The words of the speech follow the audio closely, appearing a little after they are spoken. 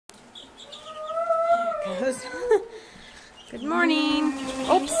goes. Good morning.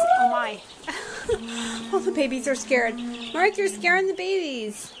 Oops. Oh my. All the babies are scared. Mark, you're scaring the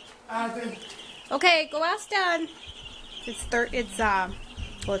babies. Okay, go ask Dad. It's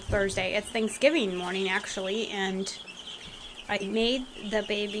Thursday. It's Thanksgiving morning actually, and I made the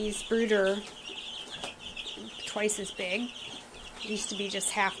baby's brooder twice as big. It used to be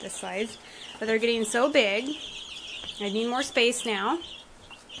just half this size, but they're getting so big. I need more space now.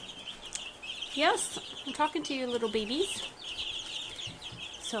 Yes, I'm talking to you, little babies.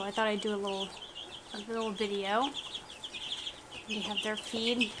 So I thought I'd do a little video. They have their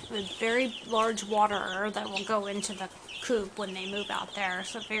feed with very large water that will go into the coop when they move out there.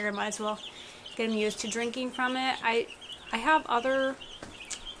 So I figured I might as well get them used to drinking from it. I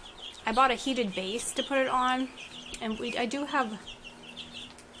bought a heated base to put it on, and I do have,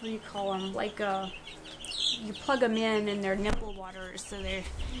 what do you call them, like you plug them in and they're nipple waters so they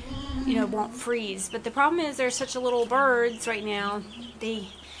won't freeze. But the problem is they're such little birds right now,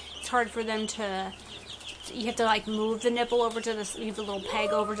 it's hard for them to, you have to like move the nipple over to the, leave the little peg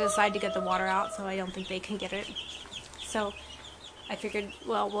over to the side to get the water out, so I don't think they can get it. So I figured,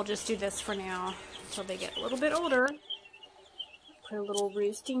 well, we'll just do this for now until they get a little bit older. Put a little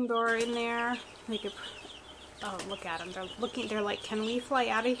roosting bar in there. They could, oh, look at them. They're like, can we fly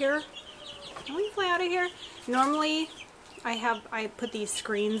out of here? Can we fly out of here? Normally, I put these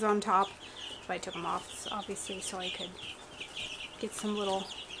screens on top, but I took them off, obviously, so I could get some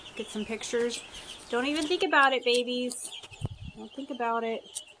pictures. Don't even think about it, babies. Don't think about it.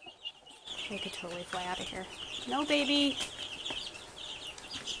 They could totally fly out of here. No, baby.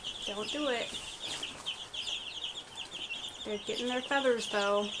 Don't do it. They're getting their feathers,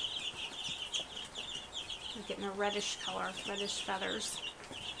 though. They're getting a reddish color, reddish feathers.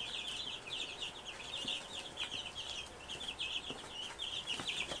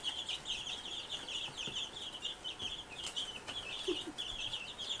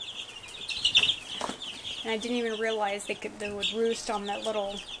 And I didn't even realize they would roost on that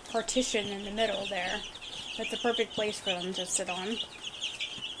little partition in the middle there. That's a perfect place for them to sit on.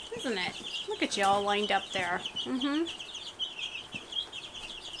 Isn't it? Look at you all lined up there. Mm-hmm.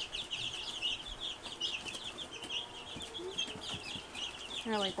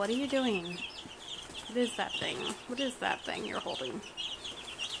 They're like, what are you doing? What is that thing? What is that thing you're holding?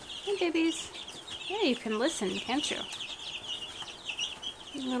 Hey, babies. Yeah, you can listen, can't you?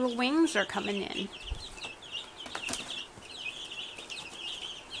 Little wings are coming in.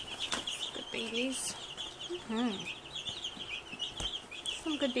 Good babies. Mm-hmm.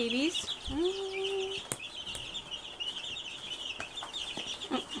 Some good babies. Mm-hmm.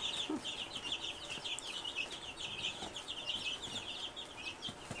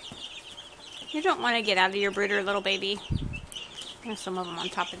 You don't want to get out of your brooder, little baby. There's some of them on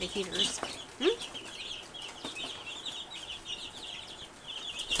top of the heaters. Hmm?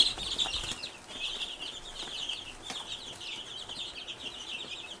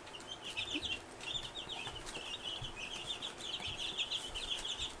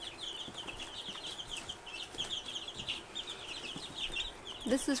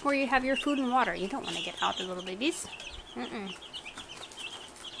 This is where you have your food and water. You don't want to get out, the little babies. Mm-mm.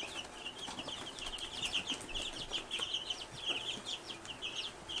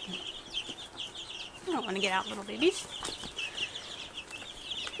 You don't want to get out, little babies.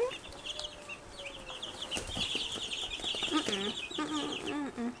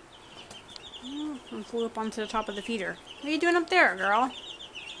 And flew up onto the top of the feeder. What are you doing up there, girl?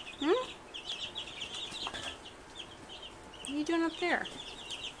 Hmm? What are you doing up there?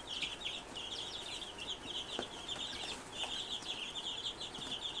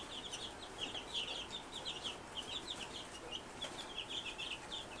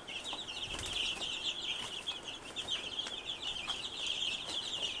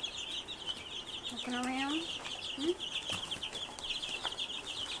 Looking around? Hmm?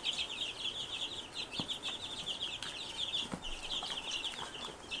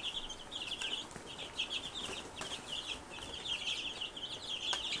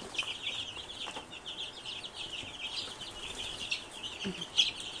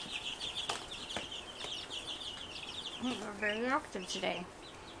 We're very active today.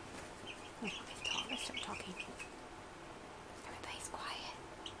 Oh, let's start talking. Everybody's quiet.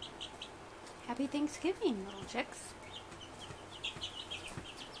 Happy Thanksgiving, little chicks.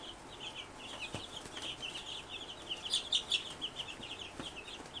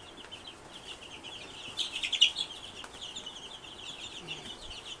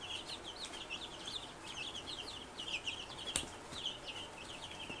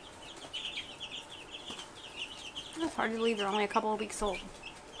 It's hard to believe they're only a couple of weeks old.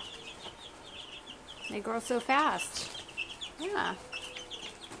 They grow so fast. Yeah.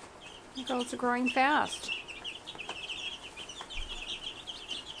 The girls are growing fast.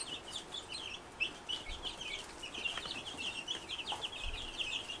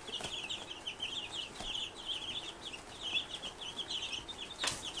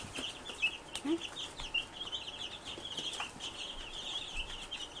 Okay.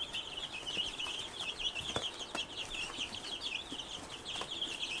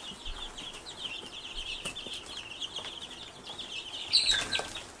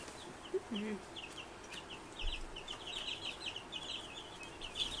 Mm-hmm.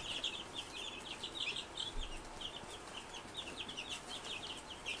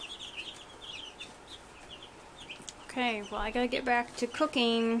 Okay, well, I gotta get back to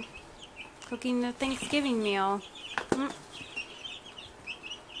cooking the Thanksgiving meal.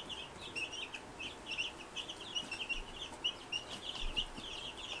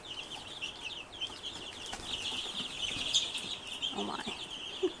 Oh my.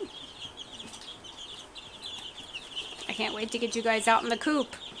 I can't wait to get you guys out in the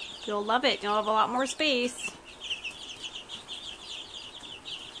coop. You'll love it. You'll have a lot more space.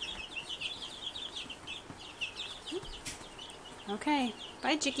 Okay,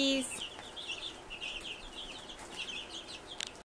 bye chickies.